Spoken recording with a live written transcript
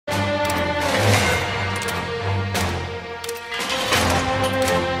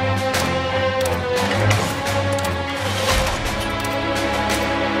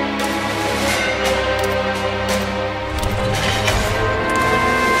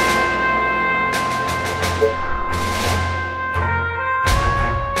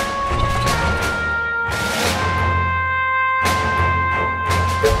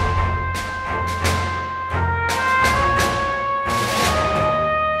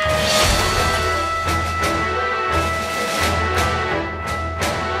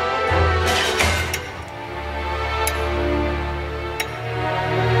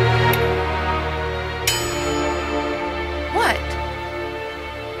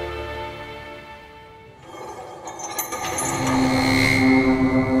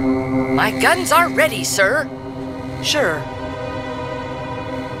My guns are ready, sir. Sure.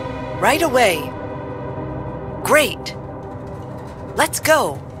 Right away. Great. Let's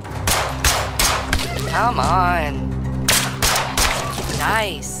go. Come on.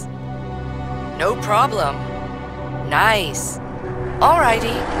 Nice. No problem. Nice.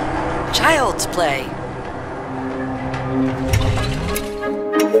 Alrighty. Child's play.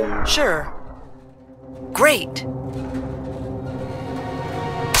 Sure. Great.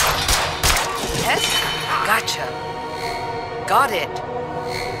 Yes? Gotcha. Got it.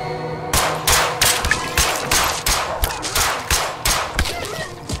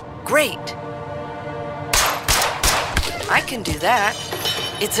 Great. I can do that.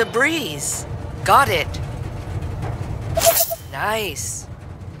 It's a breeze. Got it. Nice.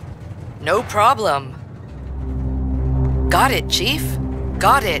 No problem. Got it, Chief.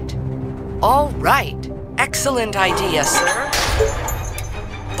 Got it. All right. Excellent idea, sir.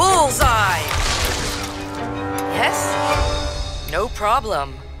 Bullseye! Yes? No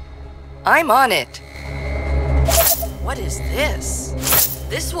problem. I'm on it. What is this?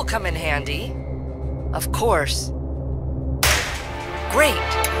 This will come in handy. Of course. Great.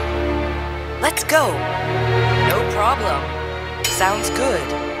 Let's go. No problem. Sounds good.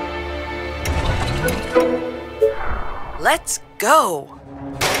 Let's go.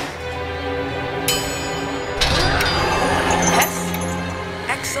 Yes?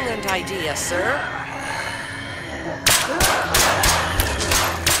 Excellent idea, sir.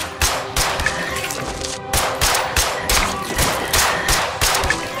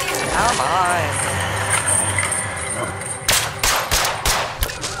 Come on.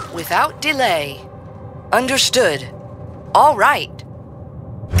 Without delay. Understood. All right.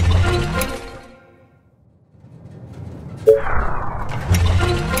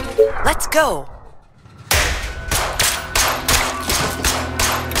 Let's go.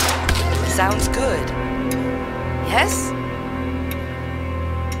 Sounds good. Yes?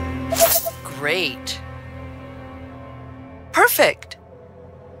 Great. Perfect.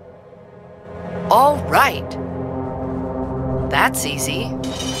 All right. That's easy.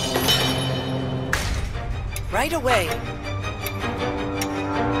 Right away.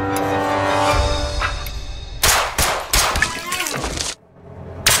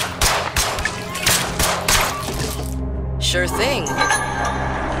 Sure thing.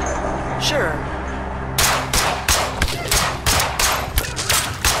 Sure.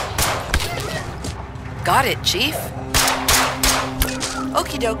 Got it, Chief.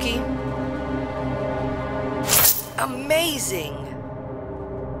 Okie dokie. Amazing.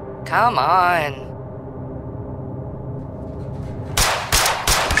 Come on.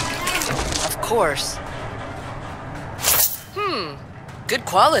 Of course. Good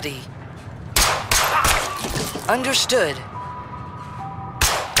quality. Understood.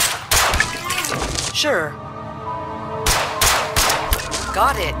 Sure.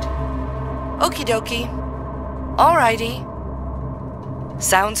 Got it. Okie dokie. Alrighty.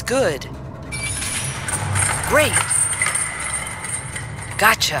 Sounds good. Great.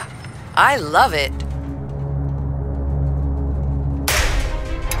 Gotcha. I love it.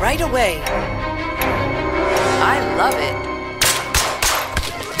 Right away. I love it.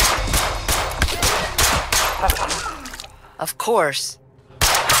 Of course.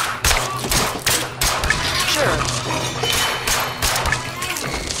 Sure.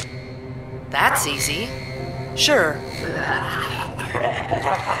 That's easy. Sure.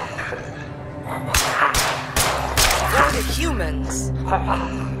 For the humans.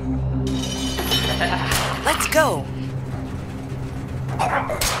 Let's go.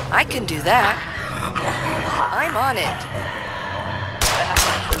 I can do that. I'm on it.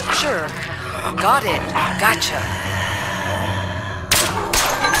 Sure. Got it. Gotcha.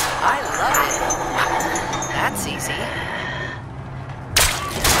 I love it. That's easy.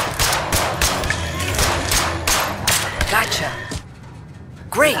 Gotcha.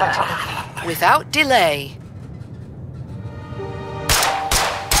 Great. Without delay.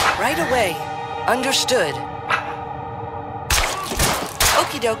 Right away. Understood.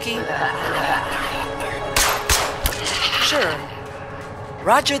 Okie dokie. Sure.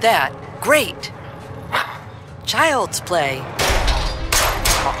 Roger that. Great. Child's play.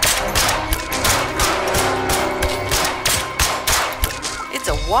 It's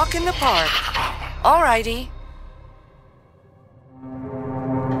a walk in the park. Alrighty.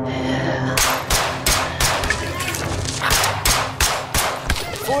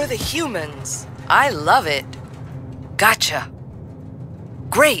 For the humans. I love it. Gotcha.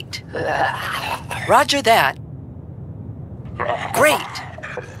 Great. Roger that. Great.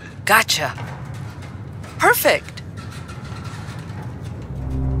 Gotcha. Perfect.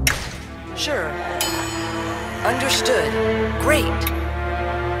 Sure. Understood. Great.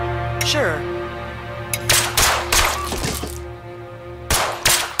 Sure.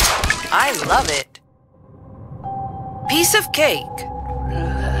 I love it. Piece of cake.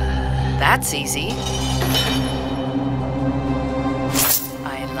 That's easy.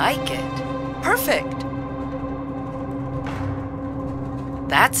 I like it. Perfect.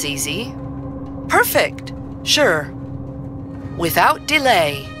 That's easy. Perfect. Sure. Without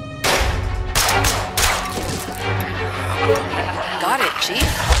delay. Got it,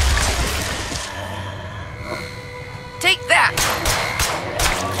 Chief. Take that.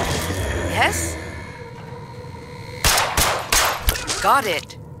 Yes? Got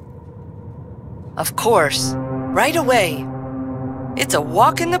it. Of course. Right away. It's a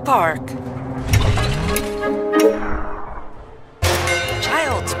walk in the park.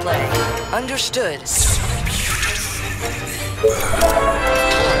 Child's play. Understood.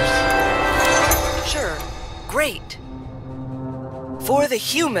 Sure. Great. For the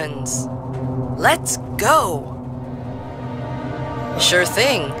humans. Let's go. Sure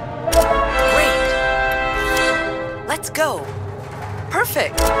thing. Great. Let's go.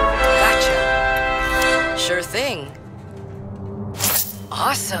 Perfect. Gotcha. Sure thing.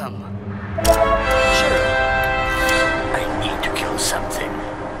 Awesome. Sure. I need to kill something.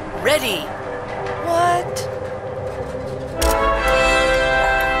 Ready. What?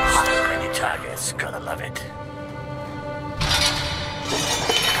 So many targets, gonna love it.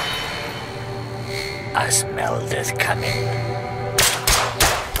 I smell death coming.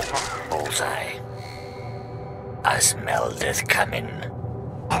 Bullseye. I smell death coming.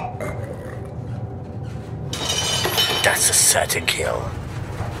 That's a certain kill.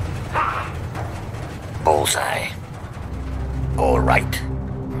 Bullseye. All right.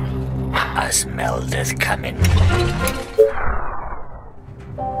 I smell death coming.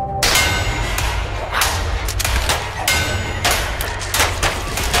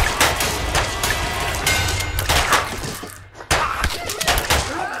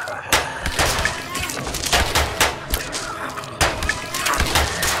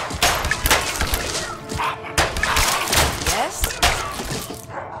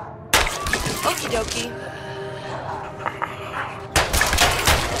 Okie dokie.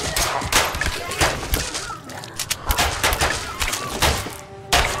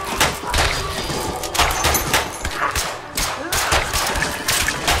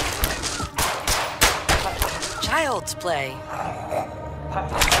 Child's play.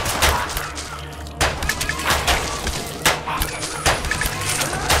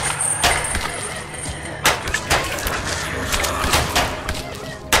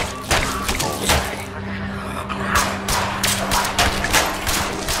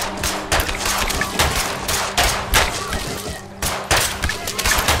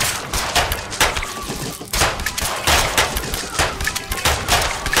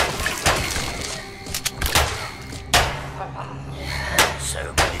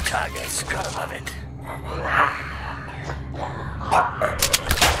 So many targets, gotta love it.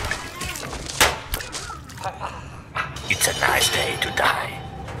 It's a nice day to die.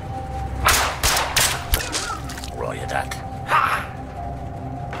 Roger that.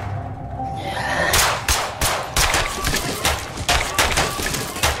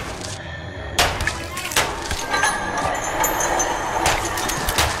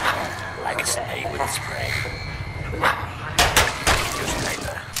 Like a snake with a spray.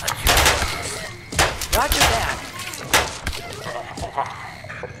 Roger that.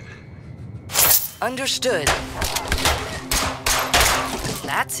 Understood.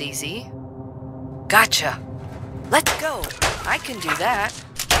 That's easy. Gotcha. Let's go. I can do that.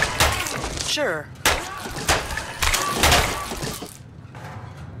 Sure.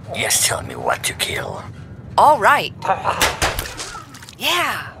 Yes, tell me what to kill. All right.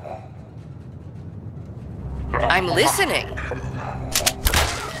 Yeah. I'm listening.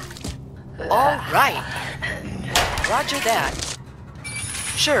 All right. Roger that.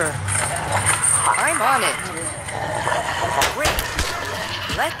 Sure. I'm on it. Great.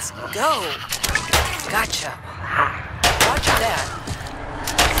 Let's go. Gotcha. Roger that.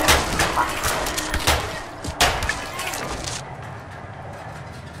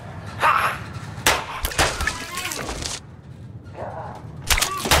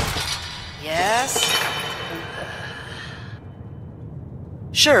 Yes.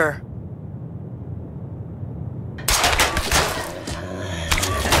 Sure.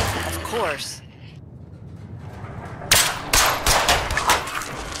 Of course.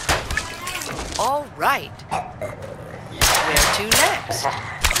 All right. Where to next?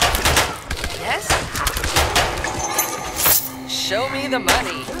 Yes? Show me the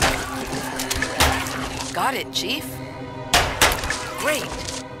money. Got it, Chief. Great.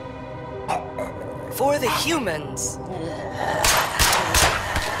 For the humans.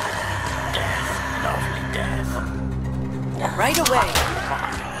 Death, lovely death. Right away.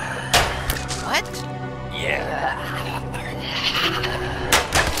 What? Yeah.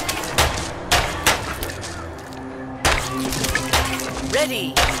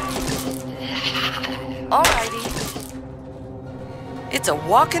 Ready. Alrighty. It's a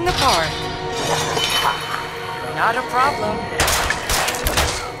walk in the park. Not a problem.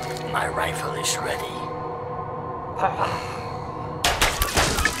 My rifle is ready.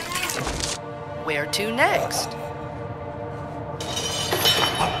 Where to next?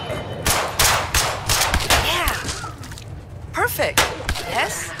 Yeah! Perfect!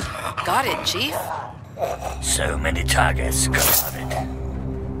 Yes? Got it, Chief. So many targets, gonna love it.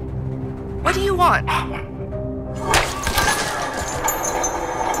 What do you want?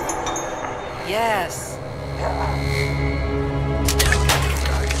 Yes.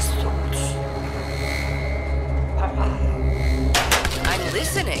 I'm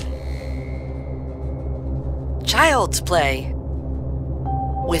listening. Child's play.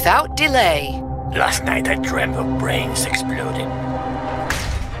 Without delay. Last night I dreamt of brains exploding.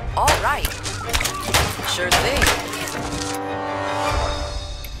 All right. Sure thing.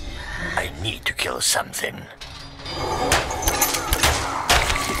 I need to kill something.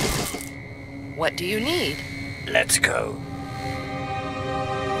 What do you need? Let's go.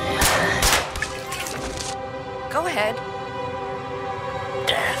 Go ahead.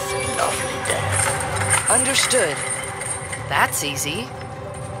 Death, lovely death. Understood. That's easy.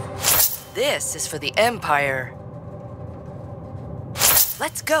 This is for the Empire.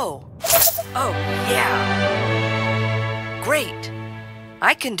 Let's go. Oh, yeah. Great.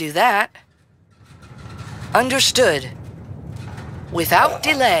 I can do that. Understood. Without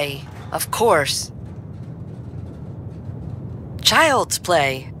delay, of course. Child's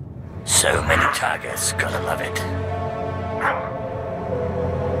play. So many targets, gonna love it.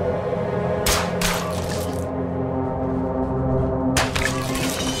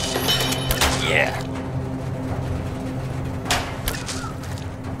 Yeah.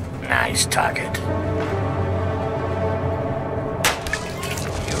 Nice target.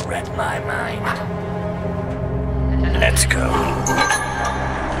 You read my mind. Let's go.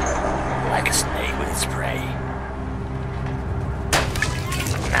 Like a snake with its prey.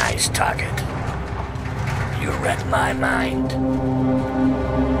 Nice target. You read my mind.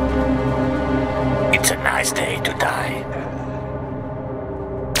 It's a nice day to die.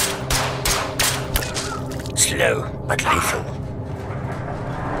 Slow but lethal.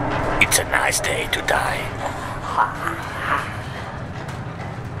 It's a nice day to die.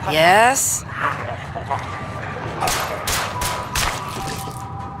 Yes?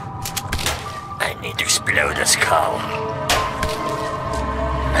 I need to explode a skull.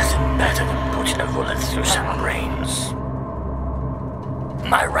 Nothing better than putting a bullet through some brains.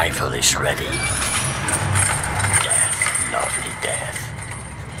 My rifle is ready. Death, lovely death.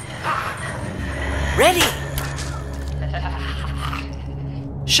 Ready?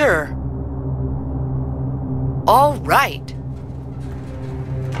 Sure. All right.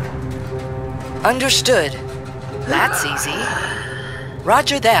 Understood. That's easy.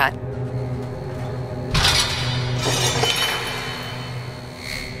 Roger that.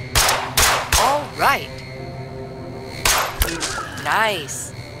 All right.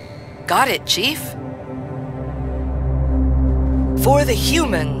 Nice. Got it, Chief. For the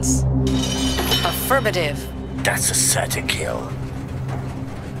humans. Affirmative. That's a certain kill.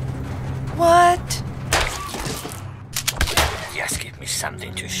 What? Just give me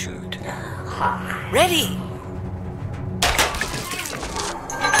something to shoot. Ready.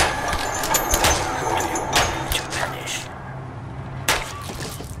 Who do you want me to punish?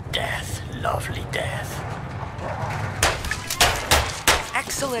 Death, lovely death.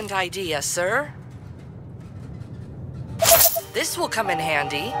 Excellent idea, sir. This will come in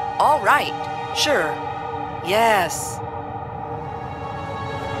handy. All right. Sure. Yes.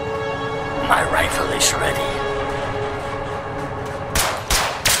 My rifle is ready.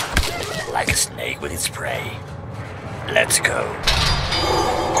 Like a snake with its prey. Let's go.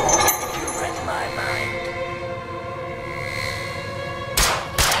 You read my mind.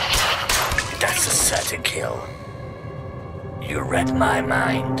 That's a certain kill. You read my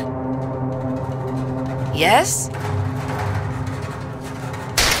mind. Yes?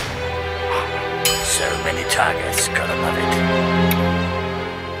 So many targets, gonna love it.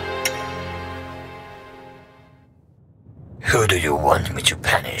 Who do you want me to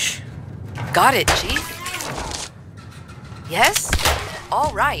punish? Got it, Chief. Yes?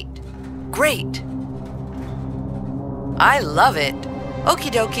 All right. Great. I love it.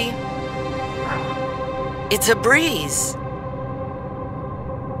 Okie dokie. It's a breeze.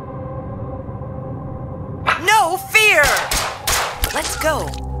 No fear! Let's go.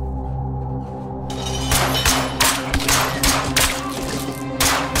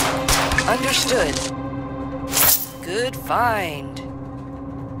 Understood. Good find.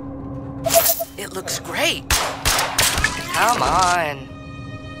 It looks great. Come on.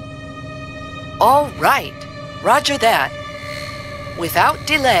 All right. Roger that. Without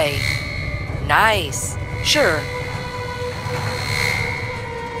delay. Nice. Sure.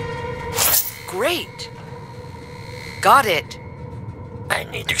 Great. Got it. I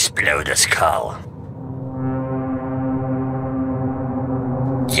need to explode the skull.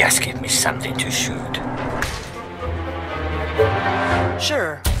 Just give me something to shoot.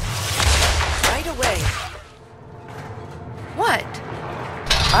 Sure. Right away. What?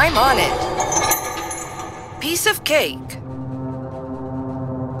 I'm on it. Piece of cake.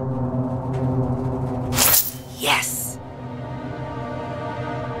 Yes.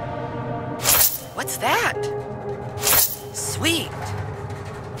 What's that? Sweet.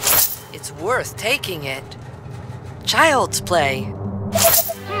 It's worth taking it. Child's play.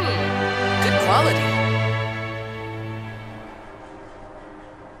 Good quality.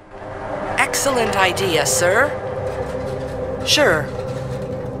 Excellent idea, sir. Sure.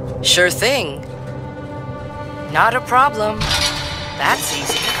 Sure thing. Not a problem. That's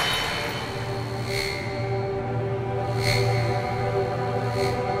easy.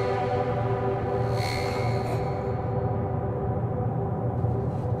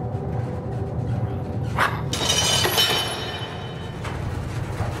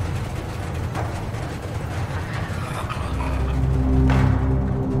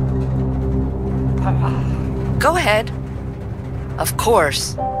 Go ahead. Of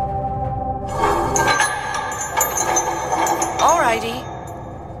course. Alrighty.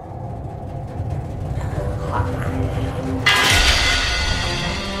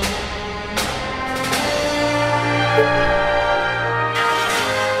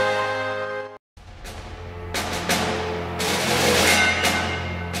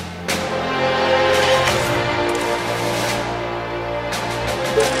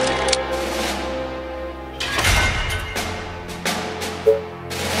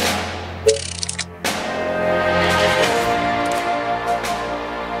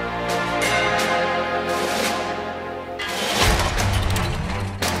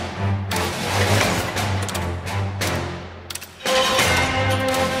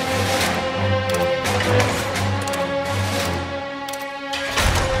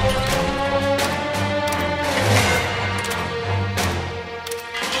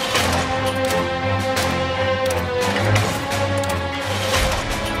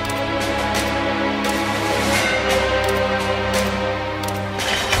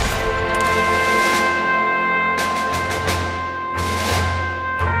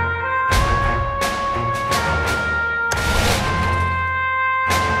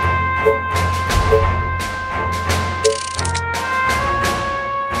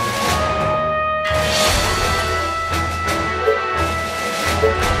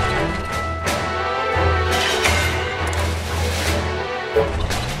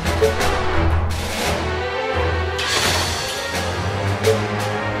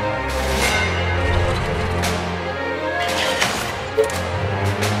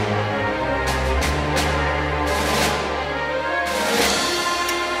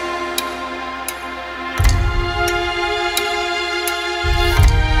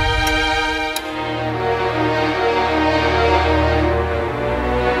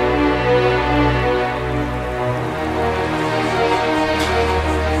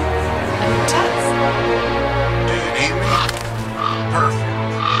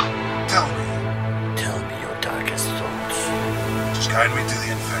 Guide me to the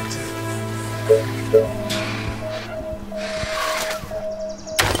infected.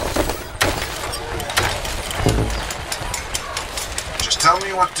 Just tell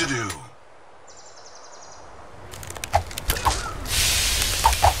me what to do.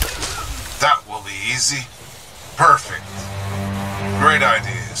 That will be easy. Perfect. Great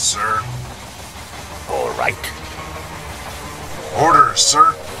idea, sir. All right. Orders,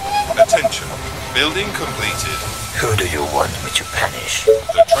 sir. Attention. Building completed. Who do you want me to punish?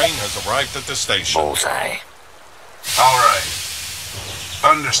 The train has arrived at the station. Bullseye. All right.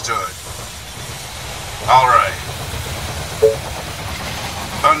 Understood. All right.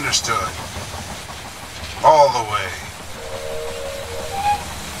 Understood. All the way.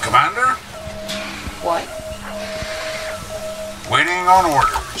 Commander? What? Waiting on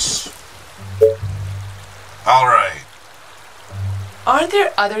orders. All right. Aren't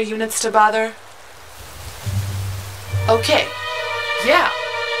there other units to bother? Okay. Yeah.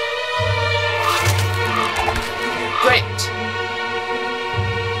 Great.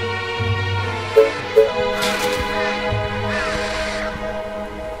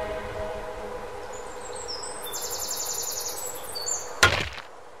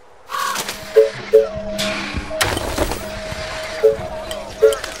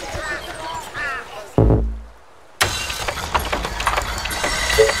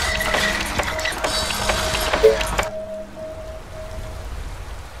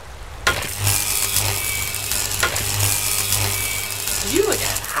 You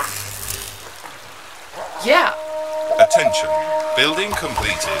again. Yeah. Attention. Building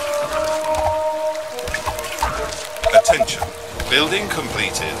completed. Attention. Building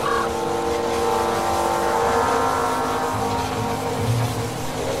completed.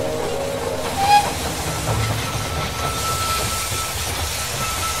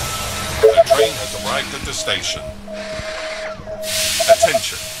 The train has arrived at the station.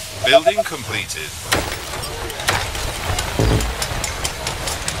 Attention. Building completed.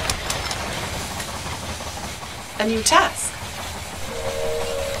 A new task.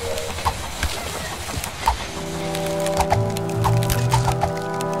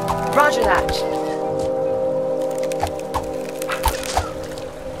 Roger that.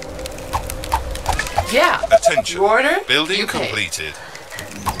 Yeah. Attention. You order? Building You pay. completed.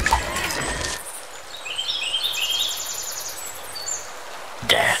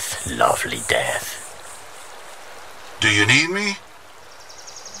 Death, lovely death. Do you need me?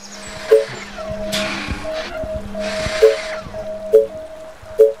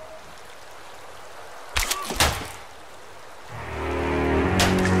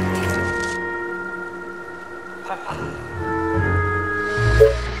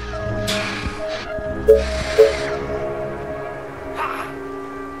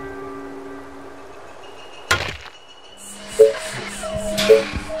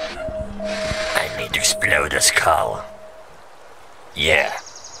 I need to explode a skull. Yeah.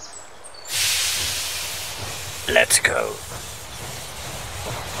 Let's go.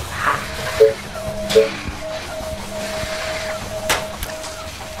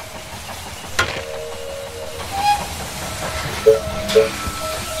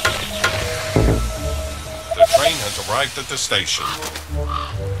 The train has arrived at the station.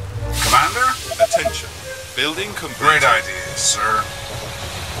 Commander? Attention. Building completed. Great idea, sir.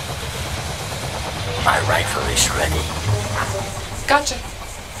 My rifle is ready. Gotcha.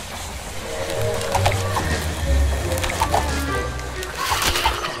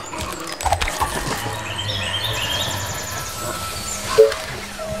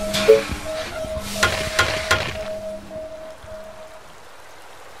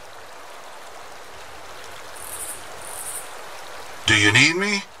 Do you need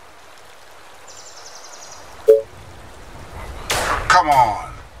me? Come on.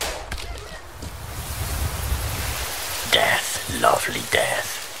 Death, lovely death.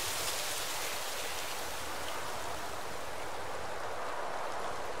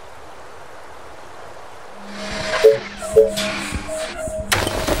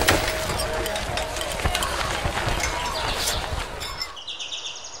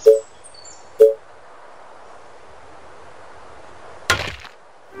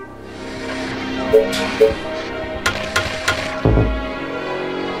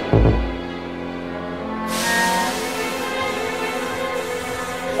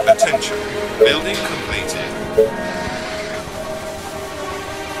 Attention. Building completed.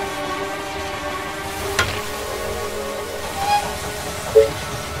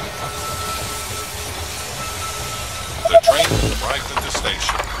 The train has arrived at the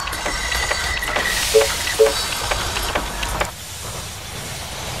station.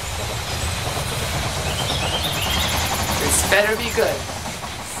 This better be good.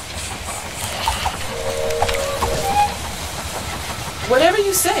 Whatever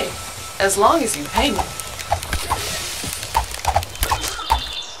you say, as long as you pay me.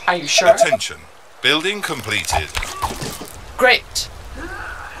 Are you sure? Attention. Building completed. Great.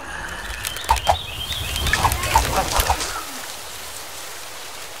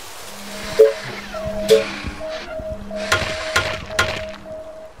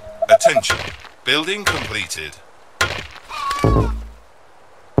 Attention. Building completed.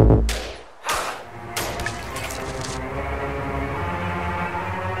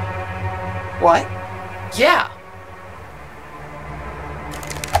 What? Yeah.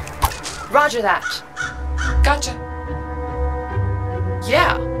 Roger that. Gotcha.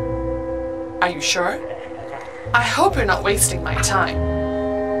 Yeah. Are you sure? I hope you're not wasting my time.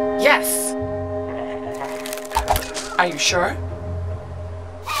 Yes. Are you sure?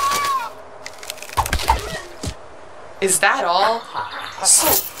 Is that all? So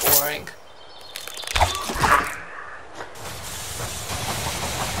boring.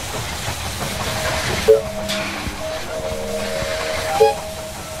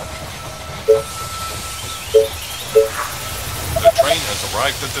 The train has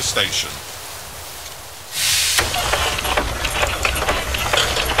arrived at the station.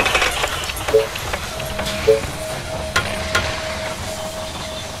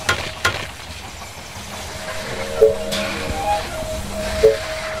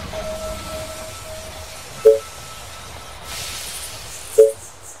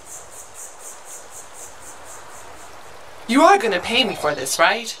 You are gonna pay me for this,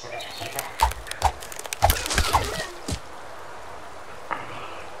 right?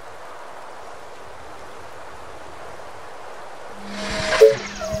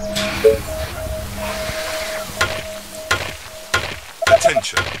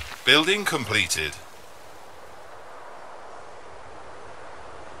 Attention. Building completed.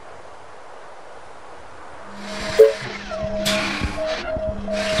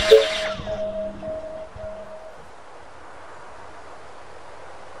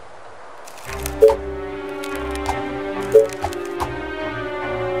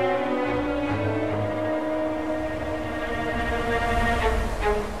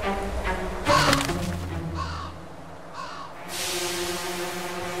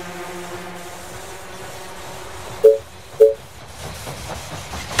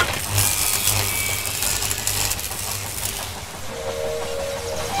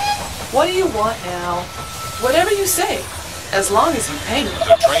 What do you want now? Whatever you say, as long as you pay me.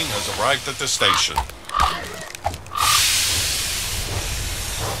 The train has arrived at the station.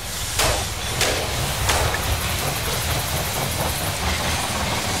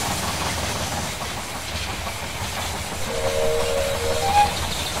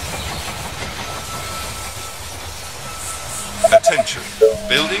 Attention.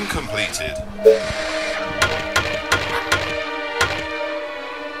 Building completed.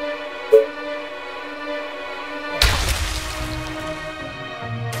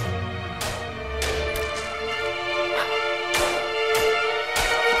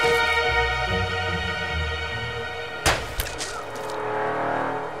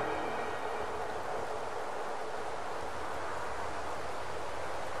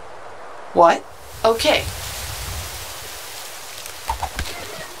 What? Okay.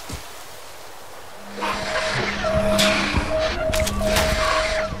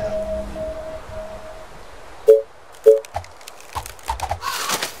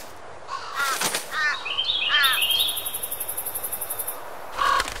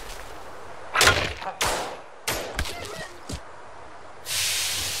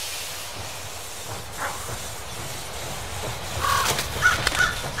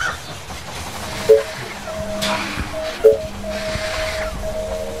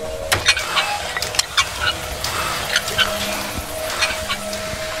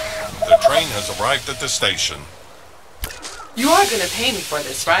 Has arrived at the station. You are gonna pay me for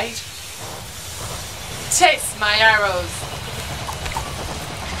this, right? Taste my arrows!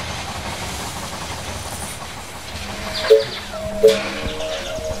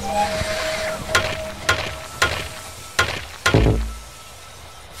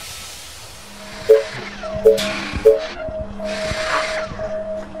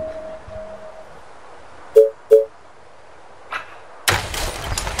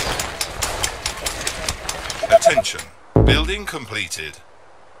 Attention. Building completed.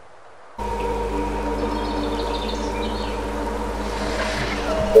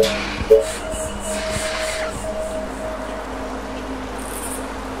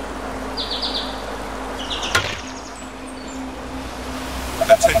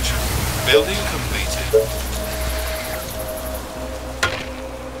 Attention. Building completed.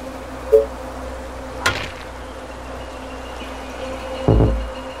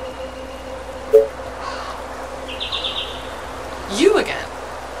 You again.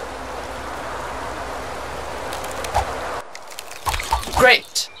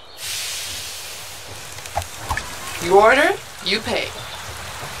 Great. You order, you pay.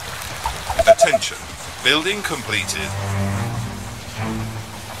 Attention. Building completed.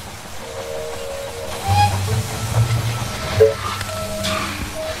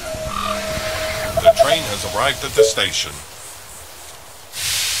 The train has arrived at the station.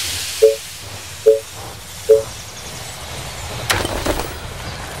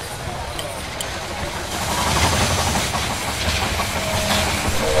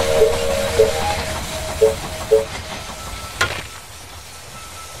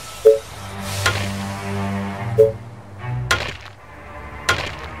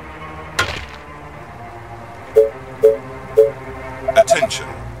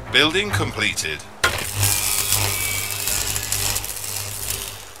 Building completed.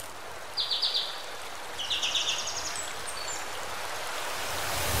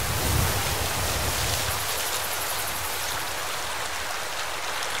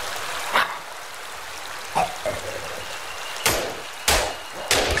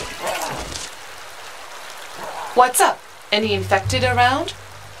 What's up? Any infected around?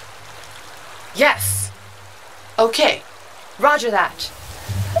 Yes. Okay. Roger that.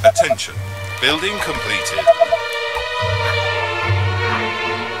 Attention. Building completed.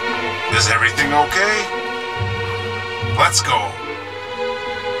 Is everything okay? Let's go.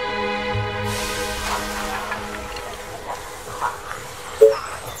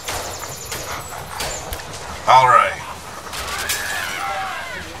 All right.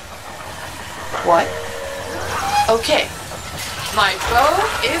 What? Okay. My bow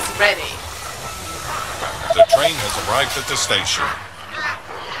is ready. The train has arrived at the station.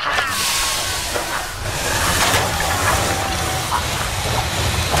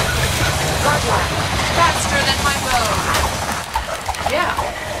 Roger. Faster than my bow. Yeah.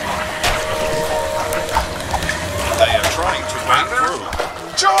 They are trying to break through.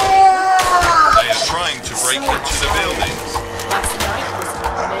 George! They are trying to break into the buildings. Last night was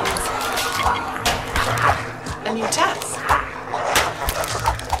amazing. A new task.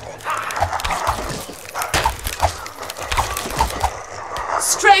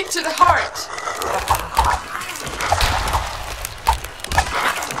 Straight to the heart.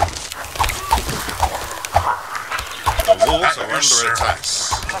 The walls are At your under attack.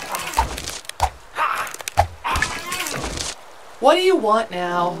 What do you want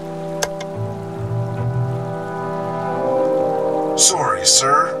now? Sorry,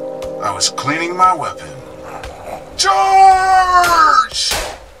 sir. I was cleaning my weapon. George!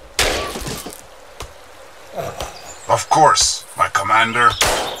 Of course, my commander.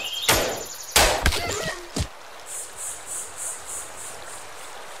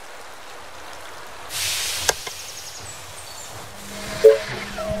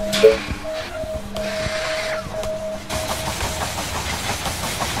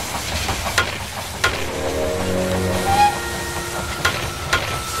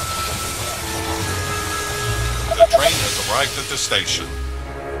 The train has arrived at the station.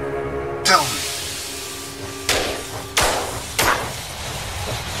 Tell me.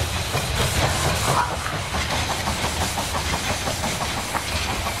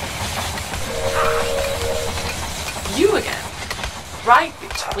 You again. Right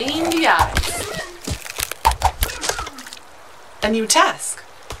between the eyes. A new task.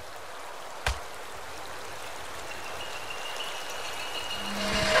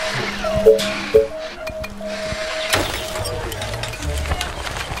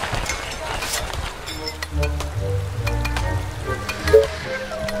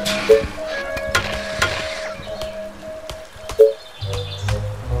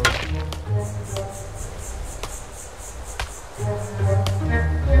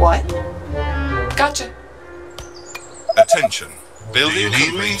 What? Gotcha. Attention. Do you Building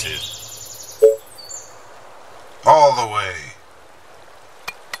need me? completed. All the way.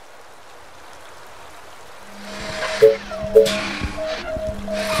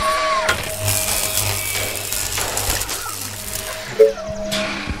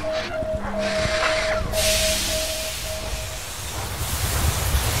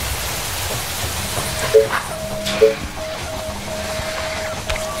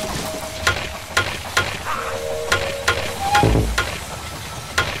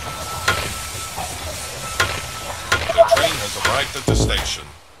 The train has arrived at the station.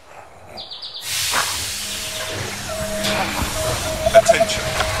 Attention.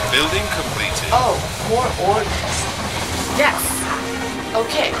 Building completed. Oh, more orders. Yes.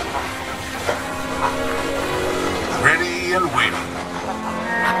 Okay. Ready and waiting.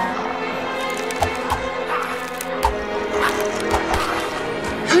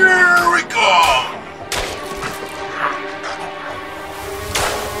 Here we go!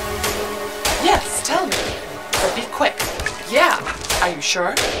 Yes, tell me. But be quick. Yeah. Are you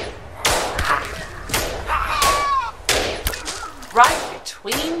sure? Right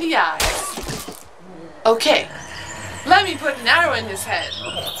between the eyes. Okay. Let me put an arrow in his head.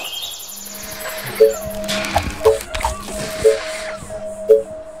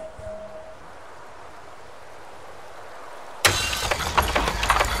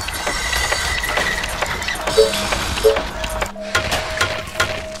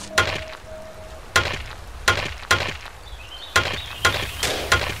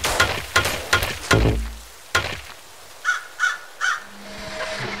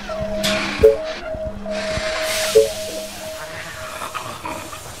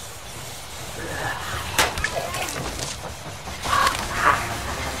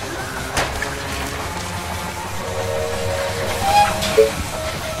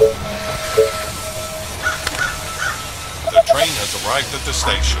 arrived at the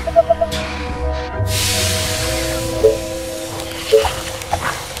station.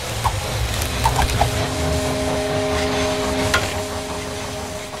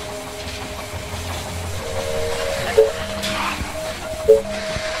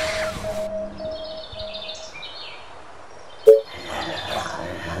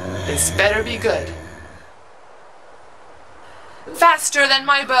 This better be good. Faster than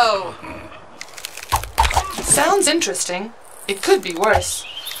my bow! Sounds interesting. It could be worse.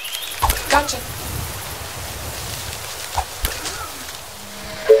 Gotcha.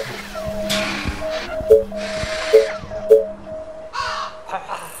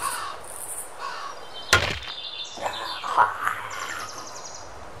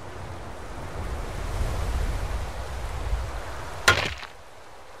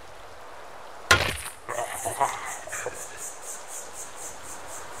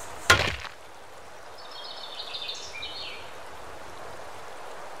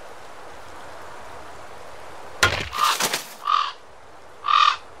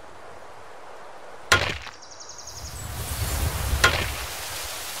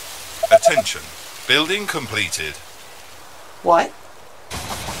 Attention. Building completed. What?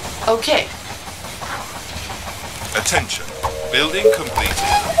 Okay. Attention. Building completed.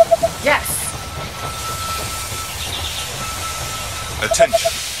 Yes!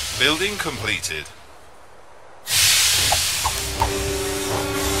 Attention. Building completed.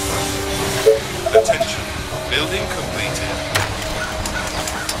 Attention. Building completed.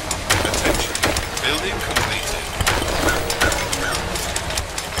 Attention. Building completed.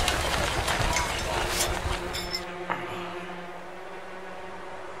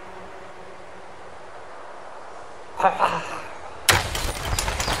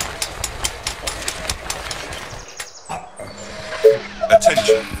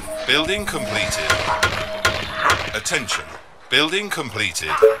 Attention. Building completed. Attention. Building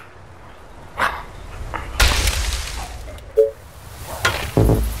completed.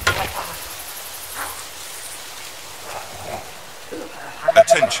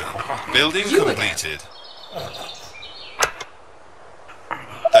 Attention. Building completed.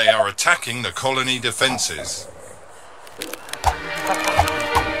 They are attacking the colony defenses.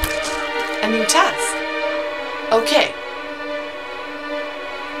 A new task. Okay.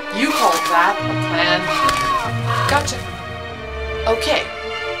 You call that a plan? Gotcha. Okay.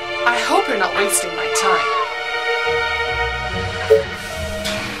 I hope you're not wasting my time.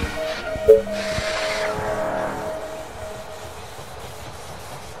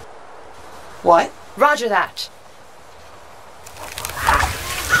 What? Roger that.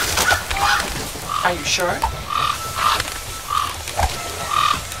 Are you sure?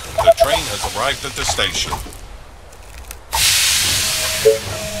 The train has arrived at the station.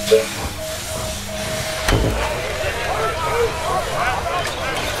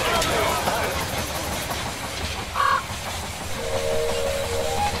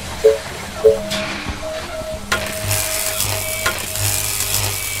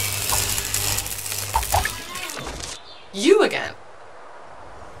 You again.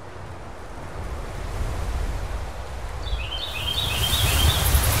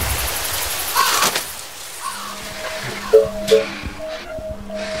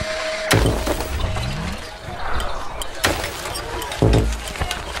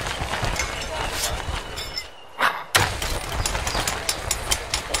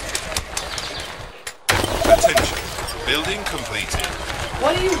 Attention. Building completed.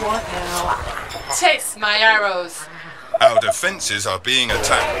 What do you want now? Taste my arrows. Our defenses are being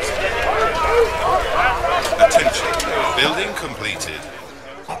attacked. Attention. Building completed.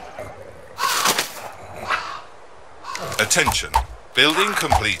 Attention. Building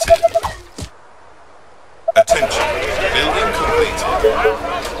completed. Attention. Building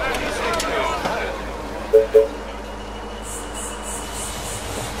completed.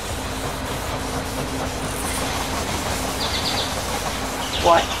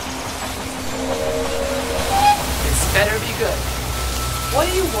 What? This better be good. What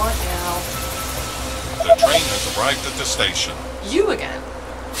do you want now? The train has arrived at the station. You again.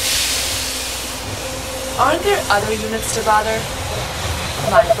 Aren't there other units to bother?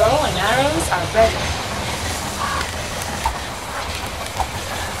 My bow and arrows are ready.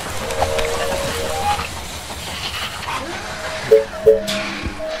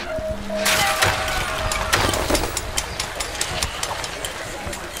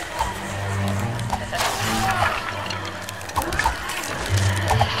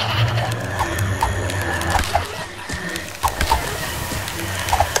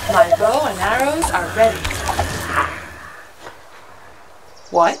 My bow and arrows are ready.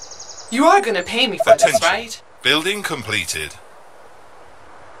 What? You are gonna pay me for Attention. this, right? Building completed.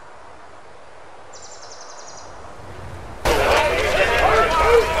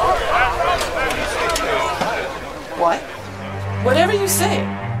 Whatever you say,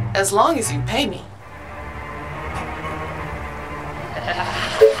 as long as you pay me.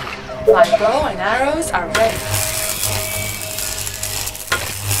 My bow and arrows are ready.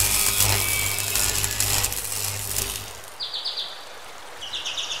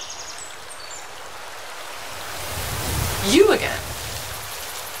 You again.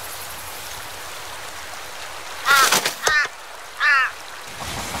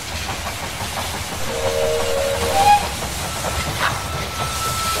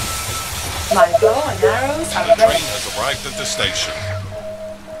 My bow and arrows are The train ready. has arrived at the station.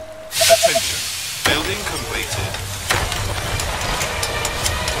 Attention. Building completed.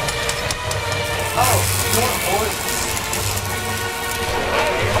 Oh, more orders.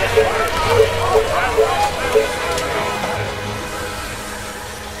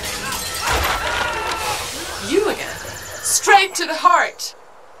 You again. Straight to the heart.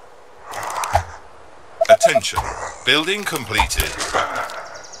 Attention. Building completed.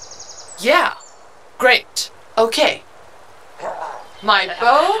 Yeah. Great. Okay. My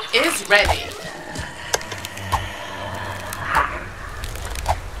bow is ready.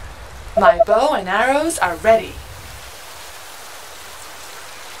 My bow and arrows are ready.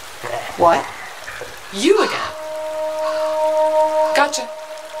 What? You again. Gotcha.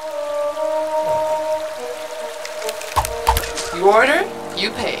 You order, you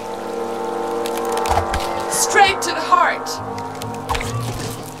pay. Straight to the heart.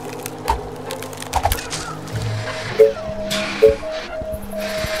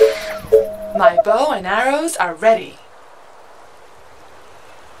 My bow and arrows are ready.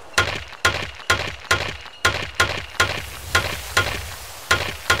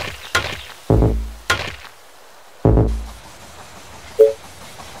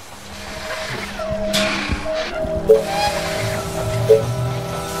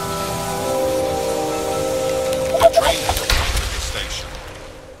 The train has arrived at the station.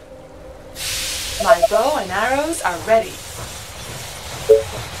 My bow and arrows are ready.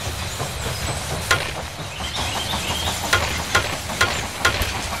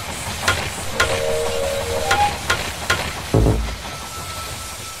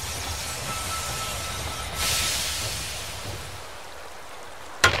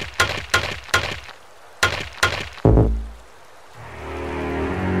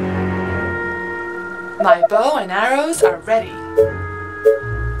 My bow and arrows are ready.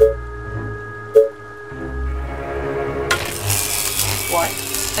 What?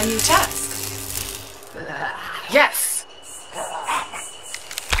 A new task. Yes!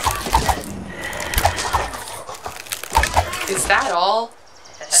 Is that all?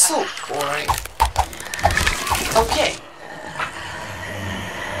 So boring. Okay.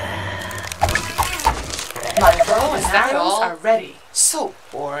 My bow and arrows are ready. So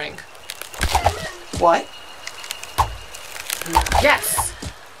boring. What? Yes!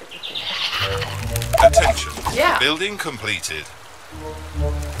 Attention. Yeah. Building completed.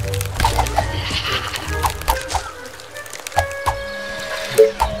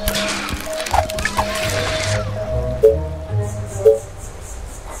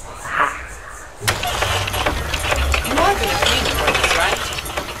 You are gonna pay me for this, right?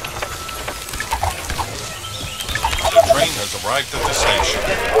 The train has arrived at the station.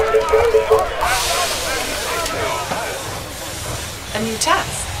 A new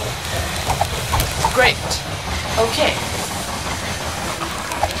task. Great. Okay.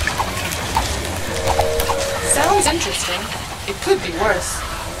 Sounds interesting. It could be worse.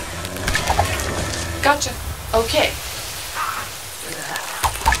 Gotcha. Okay.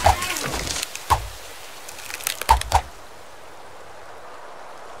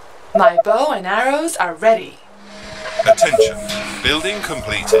 My bow and arrows are ready. Attention. Building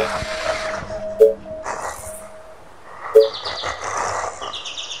completed.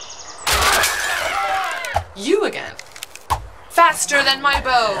 You again. Faster than my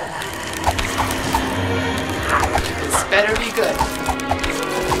bow. This better be good.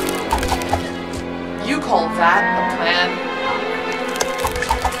 You call that a plan?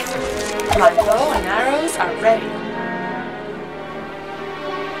 My bow and arrows are ready.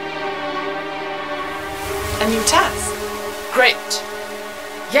 A new task. Great.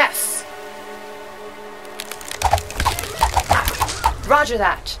 Yes! Roger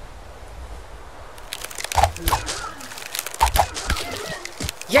that.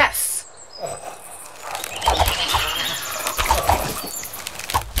 Yes!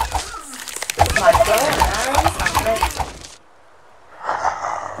 My bow and arrows are ready.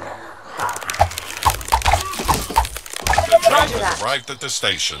 The train Roger has that. arrived at the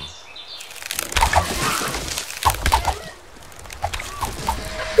station.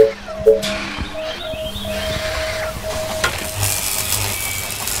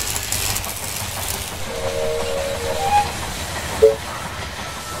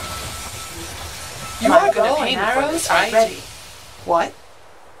 You are going to pay me for this, right? Ready. What?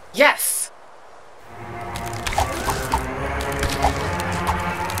 Yes.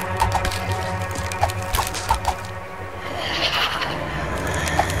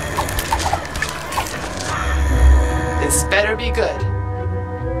 This better be good.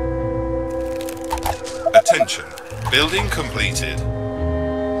 Attention. Building completed.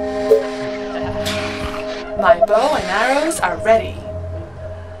 My bow and arrows are ready.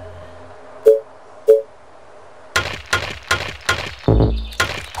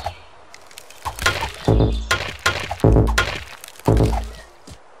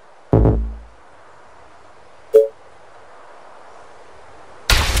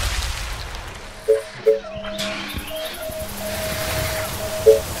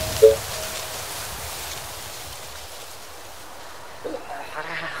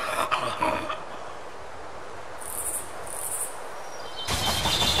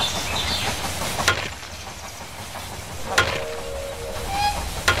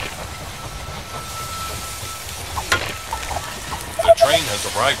 The train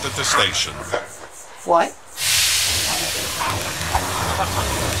has arrived at the station. What?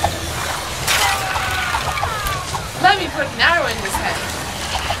 Let me put an arrow in his head.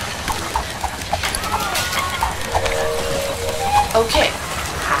 Okay.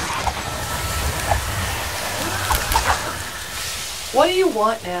 What do you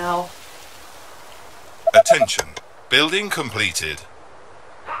want now? Attention. Building completed.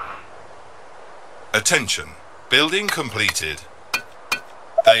 Attention. Building completed.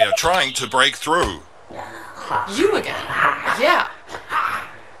 They are trying to break through. You again? Yeah.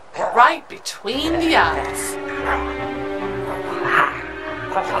 Right between the eyes.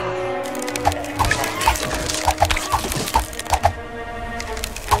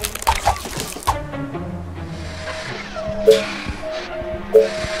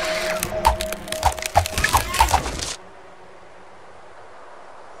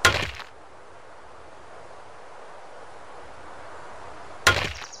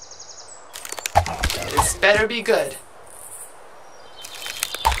 This better be good.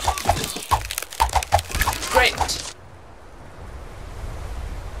 Great.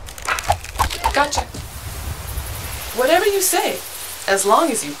 Gotcha. Whatever you say, as long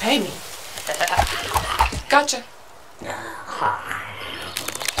as you pay me. Gotcha.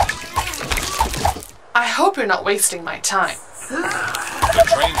 I hope you're not wasting my time. The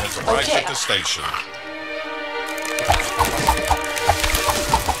train has arrived Okay. at the station.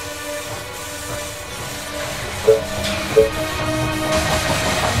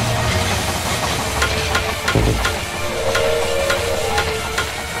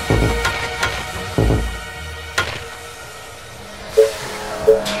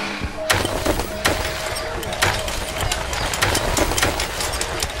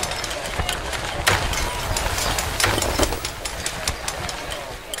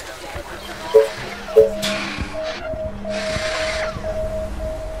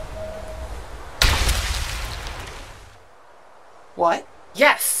 What?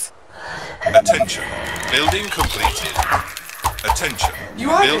 Yes. Attention. Building completed. Attention. You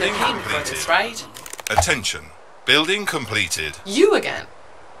are going to Building pay me for completed. this, right? Attention. Building completed. You again.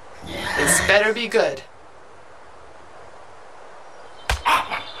 This better be good.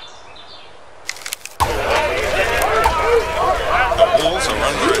 The walls are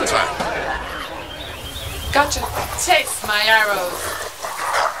under attack. Gotcha. Taste my arrows.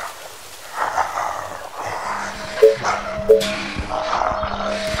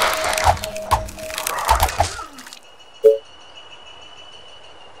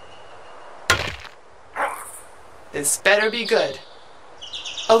 This better be good.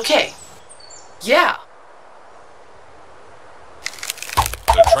 Okay. Yeah.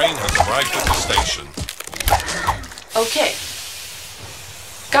 The train has arrived at the station. Okay.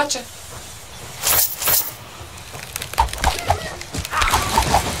 Gotcha.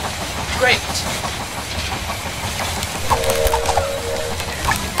 Great.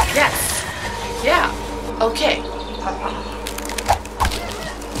 Yes. Yeah. Okay.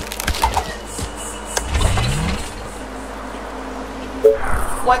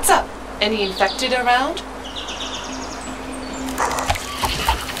 What's up? Any infected around?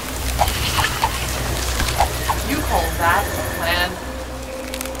 You call that a plan?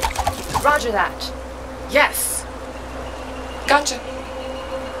 Roger that. Yes. Gotcha.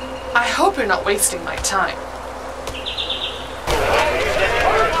 I hope you're not wasting my time.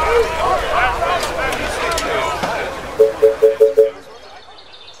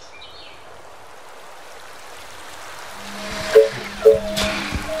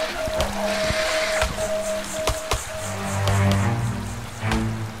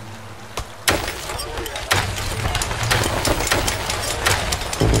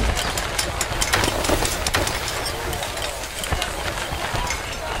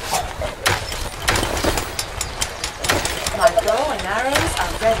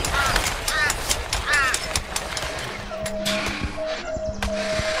 ready.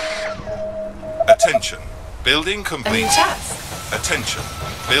 Attention. Building A new completed. task. Attention.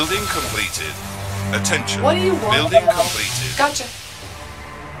 Building completed. Attention. What do you want Building now? completed. Gotcha.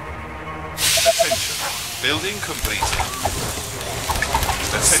 Attention. Building completed.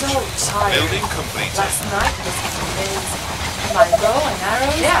 Attention. So tired. Building completed. Last night was amazing. My bow and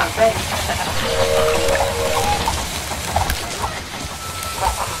arrows are ready.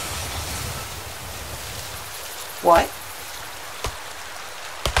 What?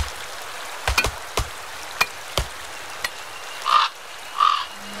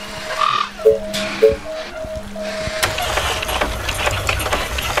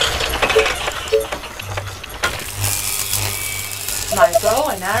 My bow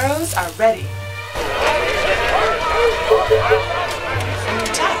and arrows are ready. A new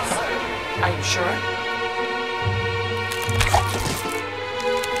task. Are you sure?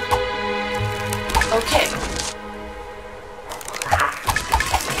 Okay.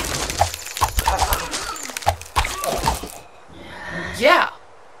 Yeah.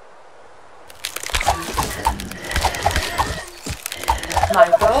 My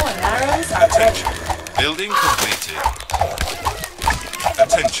bow and arrows are ready. Attention. Building completed.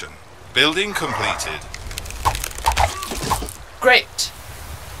 Attention. Building completed. Great.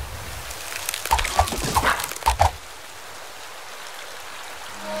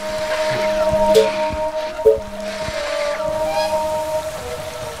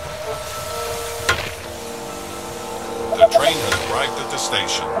 The train has arrived at the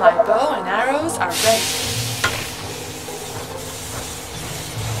station. My bow and arrows are ready.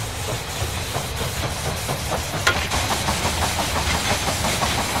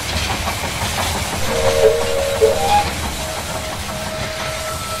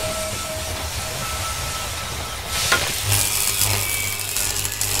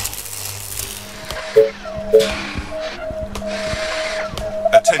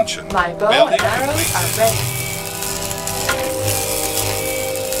 Attention. My bow Building and arrows completed. are ready.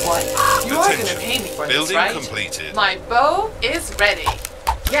 What? You are gonna Attention. pay me for this, Building right? completed. My bow is ready.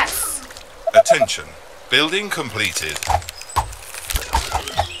 Yes. Attention. Building completed.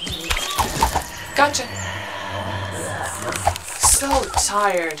 Gotcha. So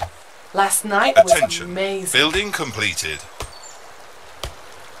tired. Last night was Attention. amazing. Building completed.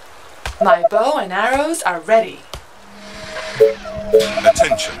 My bow and arrows are ready.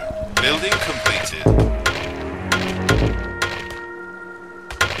 Attention. Building completed.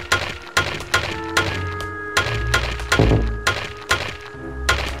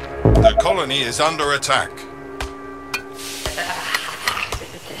 The colony is under attack.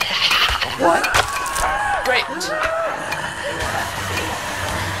 What? Great.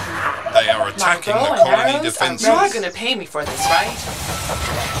 They are My attacking bow the and colony arrows defenses. are ready. You are gonna pay me for this, right?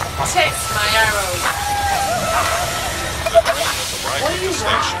 Take my arrows. The train has arrived What at do you the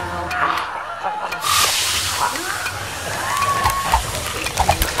want station. now?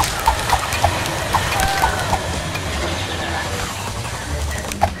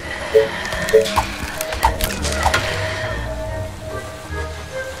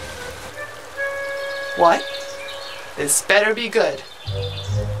 What? This better be good.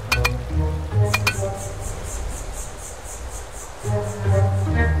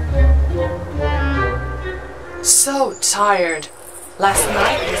 So tired. Last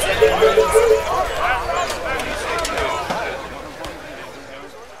night was amazing.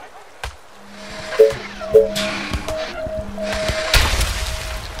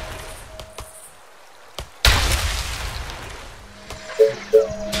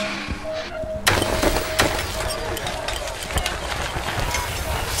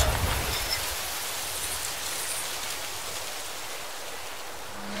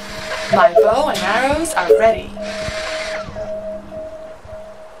 My bow and arrows are ready.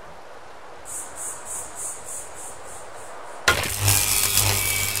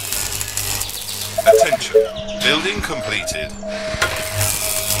 Attention. Building completed.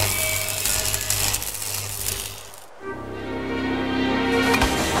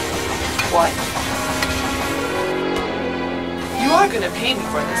 What? You are gonna pay me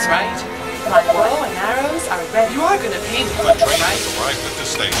for this, right? My bow and arrows are ready. You are gonna pay me for The this, train right? has arrived at the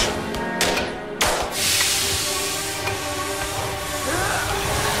station.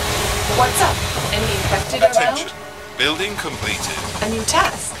 What's up? Any infected Attention. around? Building completed. A new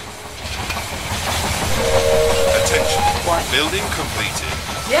task. Attention. What? Building completed.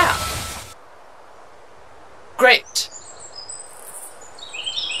 Yeah. Great.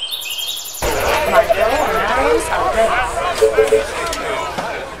 My bow and arrows are ready.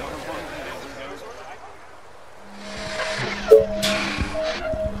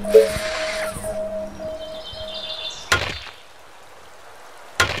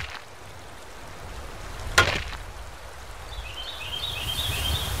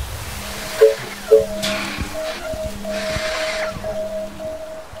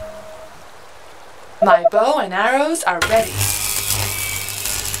 My bow and arrows are ready.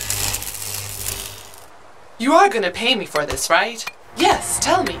 You are gonna pay me for this, right? Yes,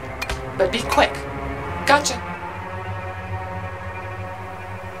 tell me. But be quick. Gotcha.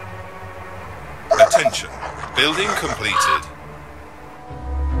 Attention. Building completed.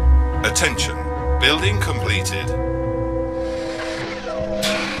 Attention. Building completed.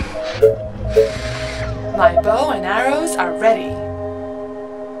 My bow and arrows are ready.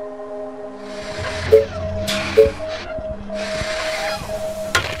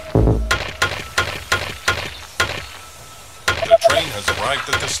 The train has arrived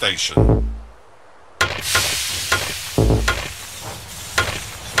at the station.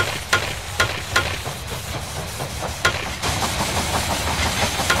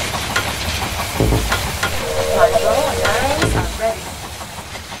 My bow and arrows are ready.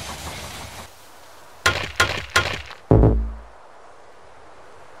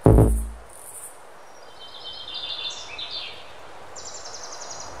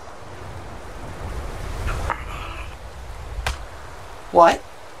 What?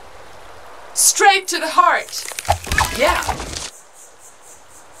 Straight to the heart! Yeah!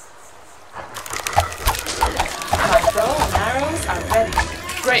 My bow and arrows are ready.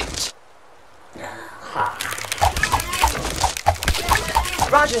 Great!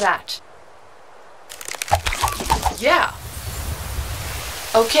 Roger that. Yeah.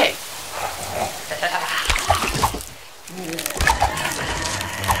 Okay.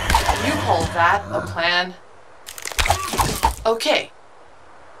 You call that a plan? Okay.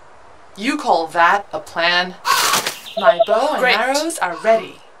 You call that a plan? My bow and Great. arrows are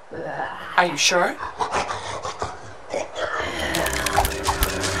ready. Are you sure?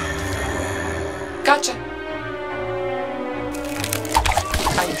 Gotcha.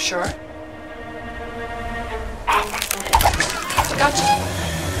 Are you sure? Gotcha.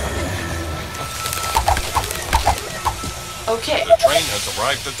 Okay. The train has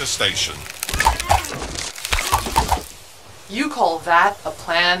arrived at the station. You call that a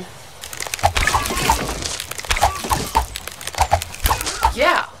plan?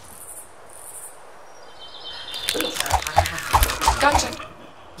 Yeah. Gotcha.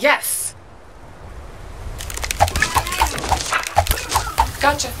 Yes.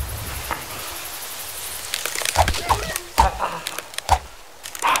 Gotcha.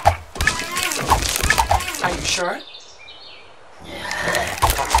 Are you sure?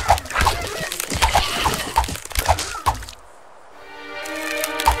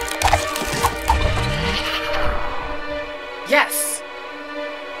 Yes.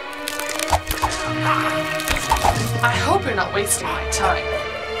 I hope you're not wasting my time.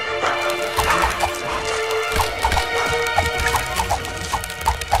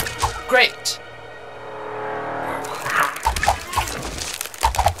 Great.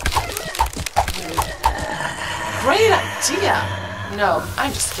 Great idea. No,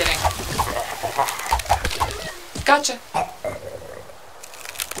 I'm just kidding. Gotcha.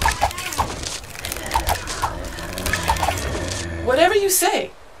 Whatever you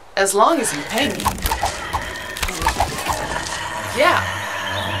say, as long as you pay me. Yeah.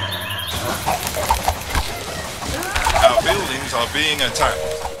 Our buildings are being attacked.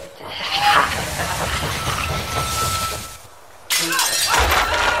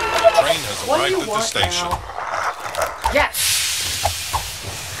 The train has What do arrived you at the want station. now? Yes.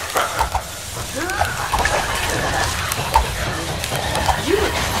 You.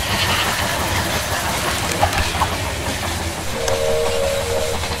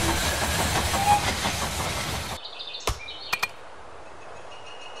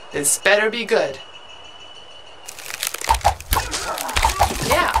 This better be good.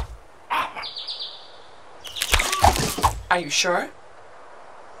 Yeah. Are you sure?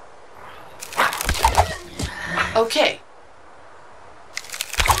 Okay.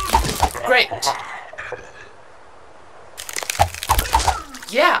 Great.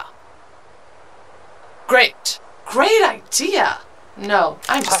 Yeah. Great. Great idea. No,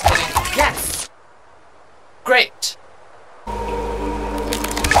 I'm just kidding. Yes. Great.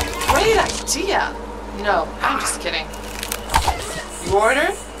 Great idea. No, I'm just kidding. You order,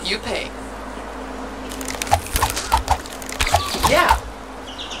 you pay. Yeah.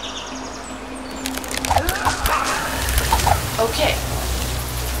 Okay.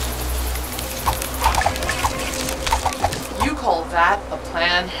 You call that a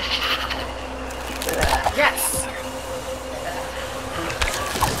plan? Yes.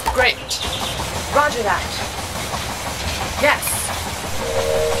 Great. Roger that. Yes.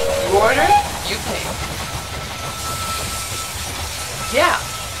 You order, you pay. Yeah.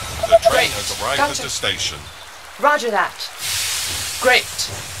 The train Great. has arrived Gotcha. at the station. Roger that. Great.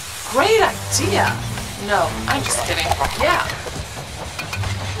 Great idea. No, I'm just kidding. Yeah.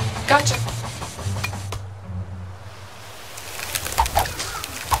 Gotcha.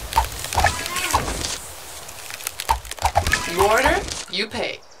 You order, you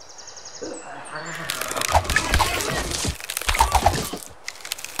pay.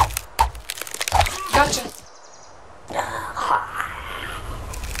 Gotcha.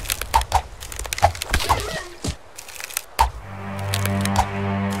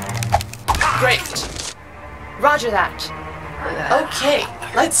 Great. Roger that. Okay,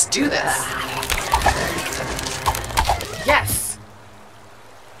 let's do this. Yes.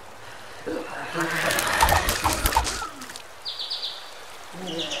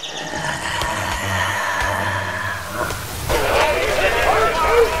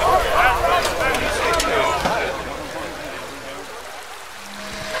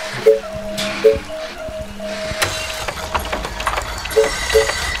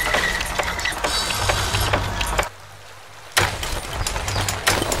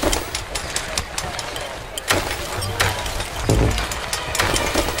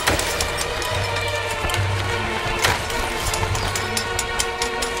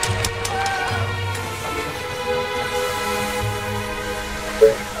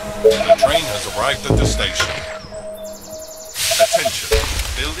 The train has arrived at the station. Attention,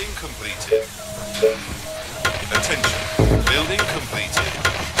 building completed. Attention, building completed.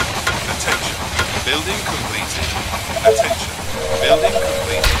 Attention, building completed. Attention, building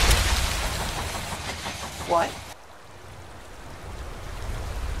completed. What?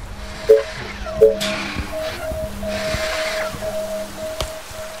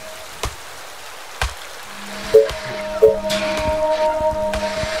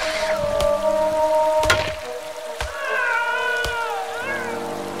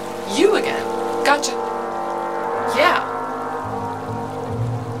 You again. Gotcha. Yeah.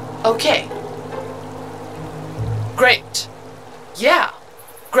 Okay. Great. Yeah.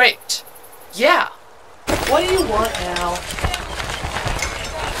 Great. Yeah. What do you want now?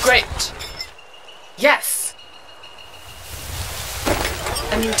 Great. Yes.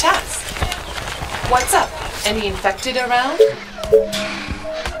 A new task. What's up? Any infected around?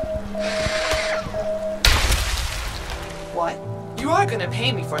 What? You are gonna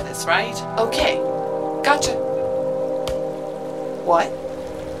pay me for this, right? Okay. Gotcha. What?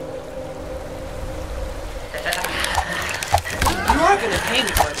 You are gonna pay me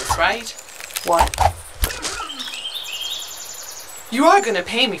for this, right? What? You are gonna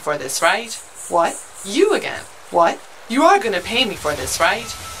pay me for this, right? What? You again. What? You are gonna pay me for this,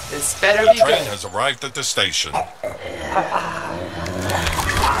 right? This better The be train good. has arrived at the station.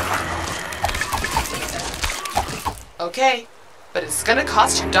 Okay, but it's gonna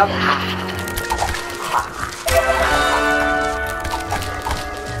cost you double.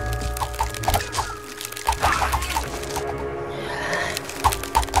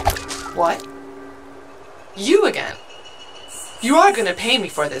 What? You again. You are gonna pay me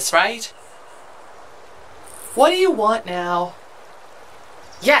for this, right? What do you want now?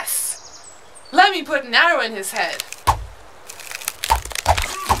 Yes! Let me put an arrow in his head.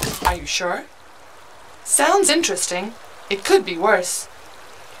 Are you sure? Sounds interesting. It could be worse.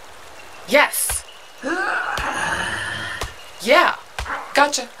 Yes! Yeah!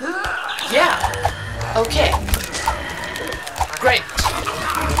 Gotcha! Yeah! Okay. Great!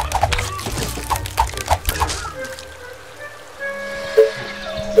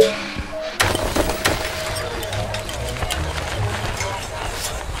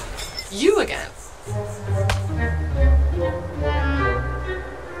 You again.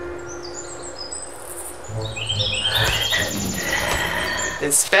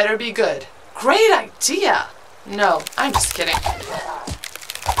 This better be good. Great idea! No, I'm just kidding.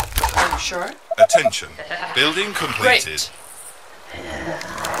 Are you sure? Attention, building completed.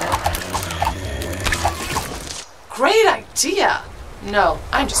 Great idea! No,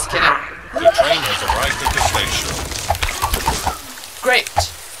 I'm just kidding. The train has arrived at the station.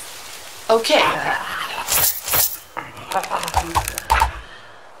 Great. Okay.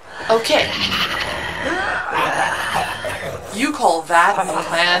 Okay. You call that a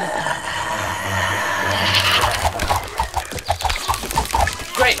plan?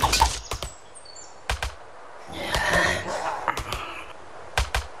 Great.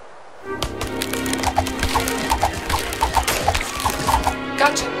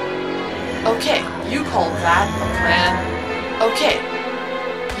 Gotcha. Okay, you call that a plan? Okay.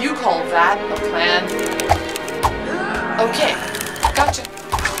 You call that a plan? Okay, gotcha.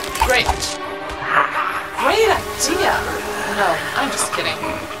 Great. Great idea. No, I'm just kidding.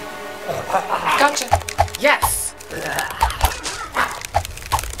 Gotcha. Yes.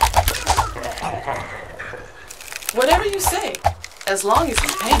 Whatever you say, as long as you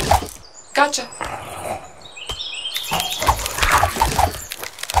pay me. Gotcha.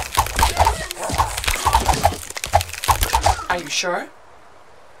 Are you sure?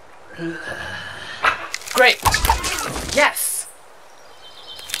 Great. Yes.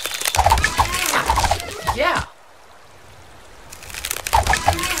 Yeah.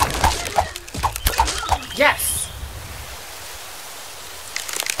 Yes.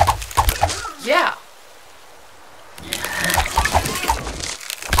 Yeah.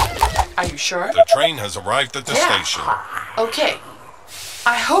 Are you sure? The train has arrived at the station. Okay.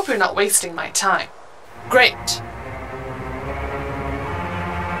 I hope you're not wasting my time. Great.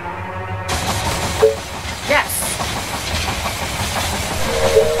 Yes.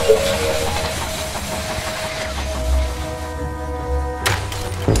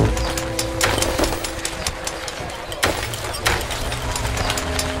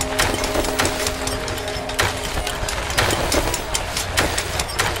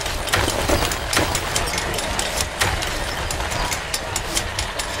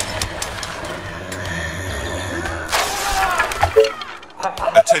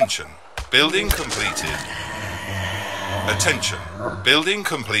 Attention. Building completed. Attention. Building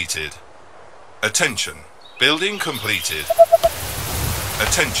completed. Attention. Building completed.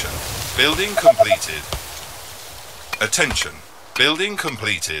 Attention. Building completed. Attention. Building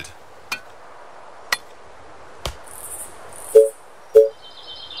completed.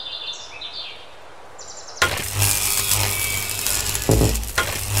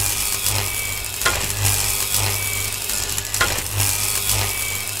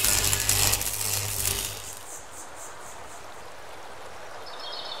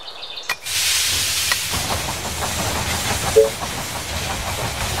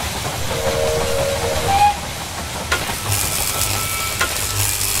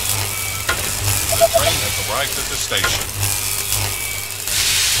 Arrived at the station.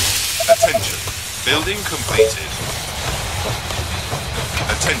 Attention. Building completed.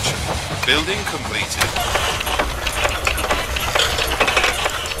 Attention. Building completed.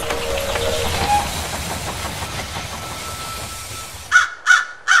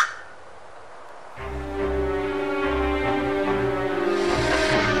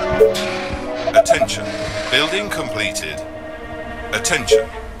 Attention. Building completed. Attention.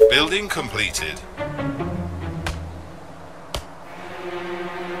 Building completed.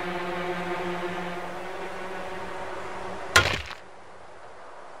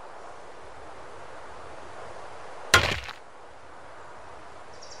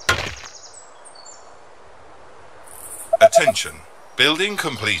 Attention. Building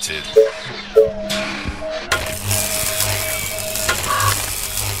completed. Attention. Building completed.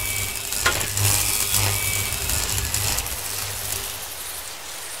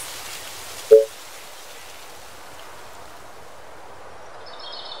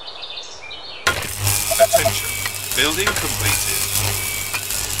 Attention. Building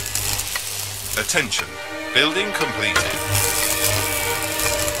completed. Attention. Building completed.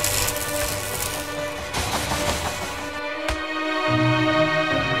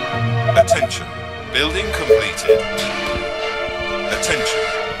 Attention.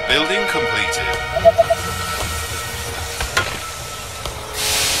 Building completed.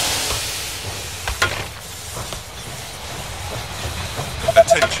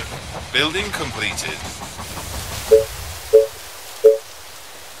 Attention. Building completed.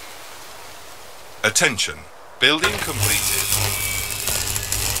 Attention. Building completed.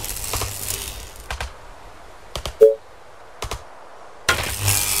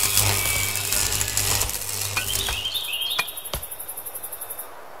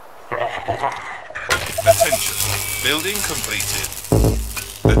 Attention. Building completed.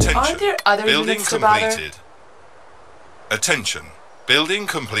 Attention. Aren't there other Building units to bother? completed. Attention. Building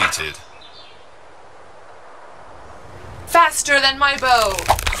completed. Faster than my bow.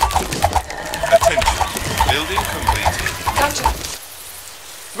 Attention. Building completed. Gotcha.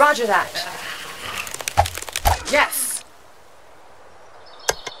 Roger that. Yes.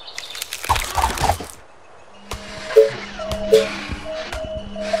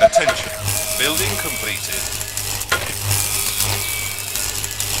 Attention. Building completed.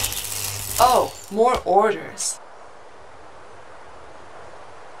 Oh, more orders.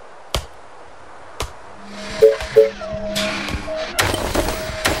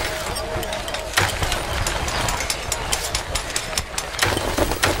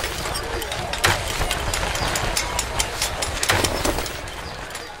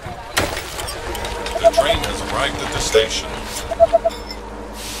 The train has arrived at the station.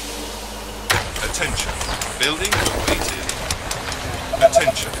 Attention. Building completed.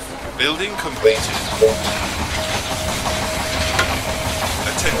 Attention. Building completed.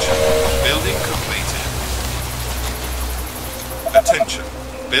 Attention. Building completed. Attention.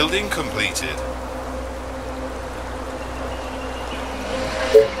 Building completed.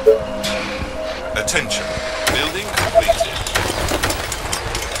 Attention. Building completed.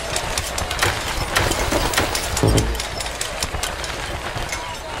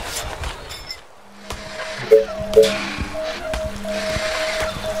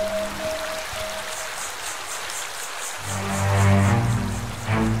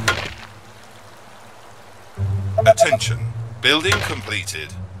 Attention. Building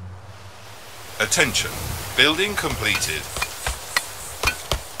completed. Attention. Building completed.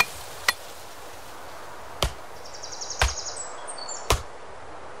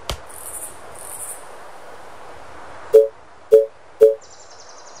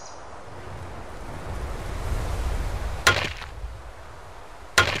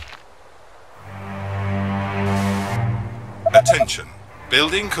 Attention.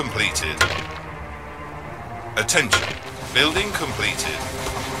 Building completed. Attention. Building completed.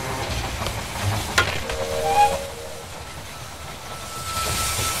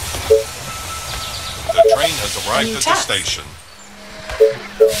 The train has arrived at the station.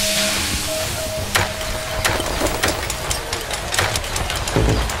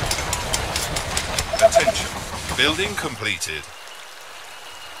 Attention. Building completed.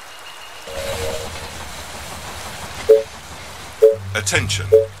 Attention.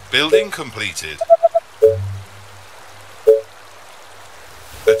 Building completed.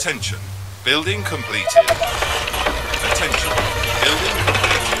 Attention. Building completed. Attention.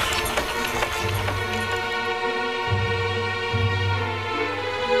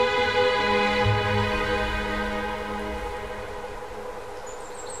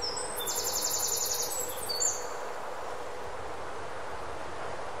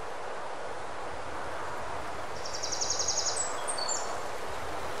 Building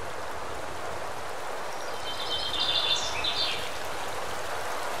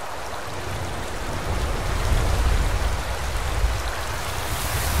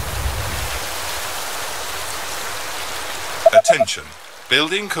Attention.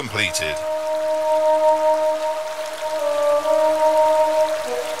 Building completed.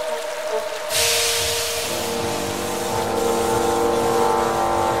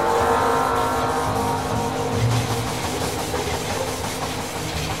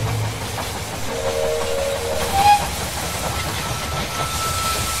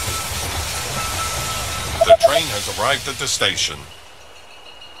 The train has arrived at the station.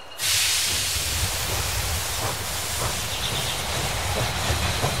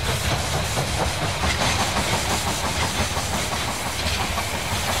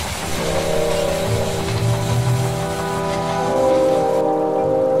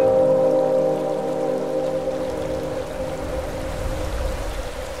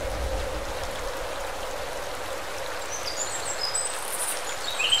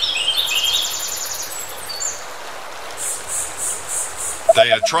 They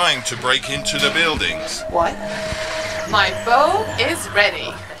are trying to break into the buildings. What? My bow is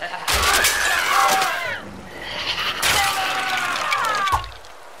ready.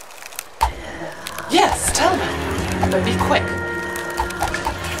 Yes, tell me. But be quick.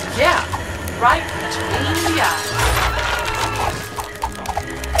 Yeah, right between the eyes.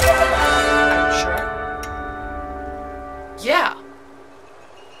 Are you sure? Yeah.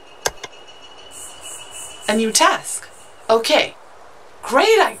 A new task. Okay.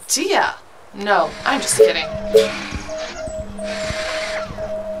 Great idea! No, I'm just kidding.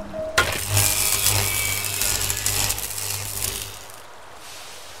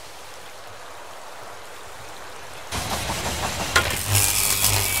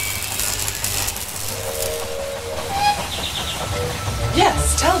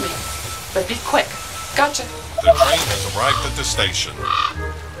 Yes, tell me. But be quick. Gotcha. The train has arrived at the station.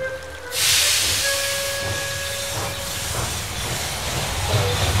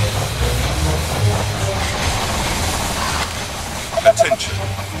 Attention.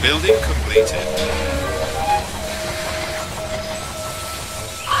 Building completed.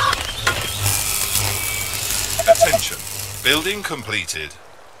 Attention. Building completed.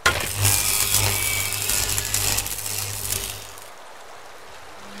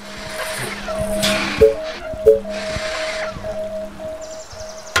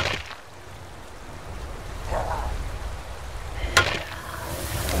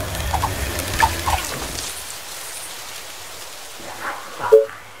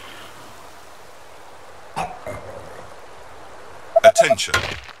 Attention.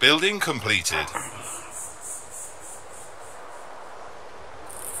 Building completed.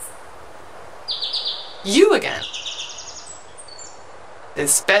 You again.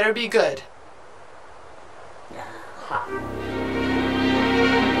 This better be good. You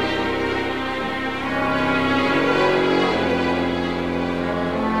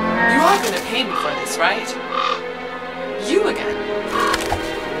are going to pay me for this, right? You again.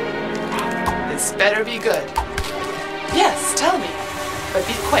 This better be good. Yes, tell me, but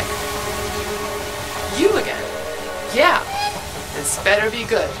be quick. You again. Yeah, this better be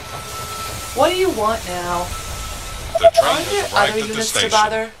good. What do you want now? The train Aren't there has other arrived at the units to station.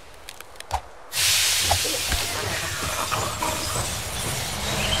 bother?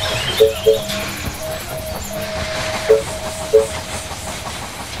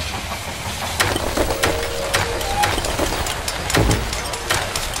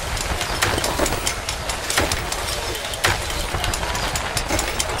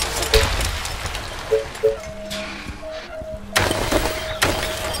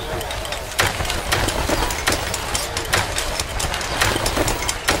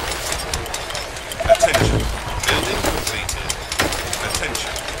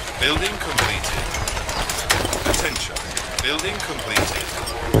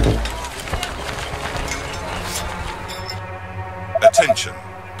 Attention.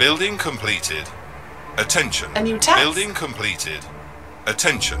 Building completed. Attention. A new task. Building completed.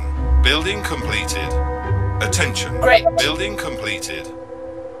 Attention. Building completed. Attention. Great. Building completed.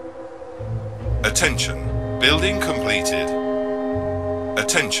 Attention. Building completed.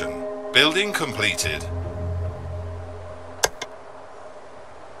 Attention. Building completed.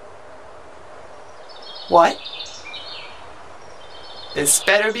 What? This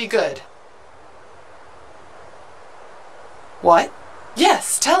better be good. What?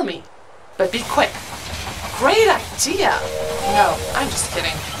 Yes, tell me. But be quick. Great idea. No, I'm just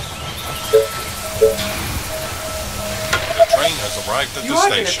kidding. The train has arrived at You the are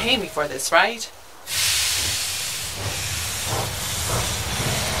going to station. pay me for this, right?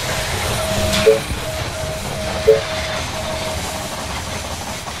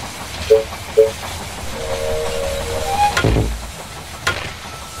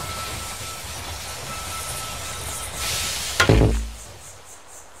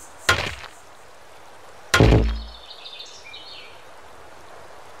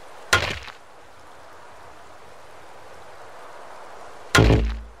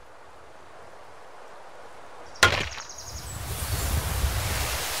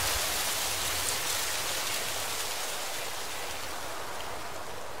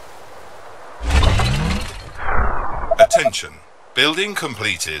 Attention. Building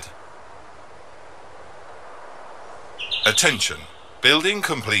completed. Attention. Building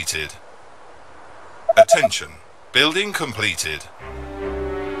completed. Attention. Building completed.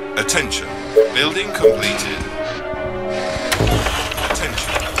 Attention. Building completed.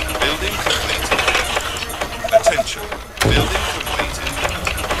 Attention. Building completed. Attention. Building completed.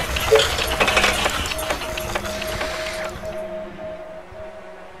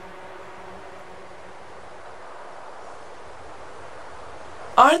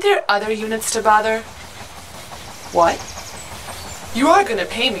 Aren't there other units to bother? What? You are going to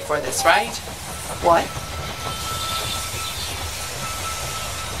pay me for this, right? What?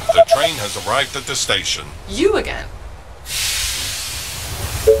 The train has arrived at the station. You again.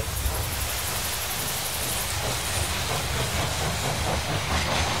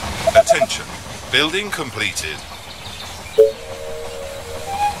 Attention. Building completed.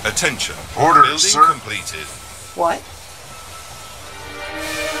 Attention. Orders, Building sir. completed. What?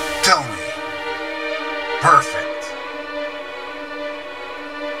 Tell me. Perfect.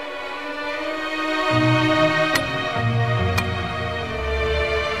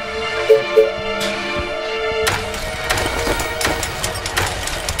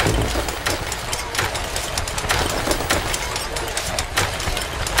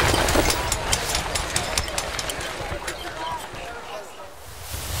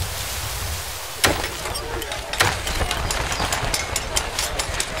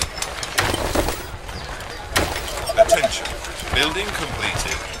 Attention. Building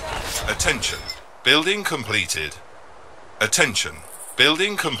completed. Attention. Building completed. Attention.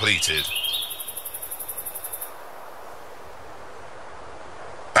 Building completed.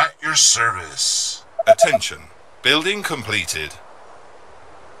 At your service. Attention. Building completed.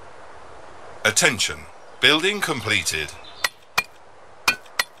 Attention. Building completed.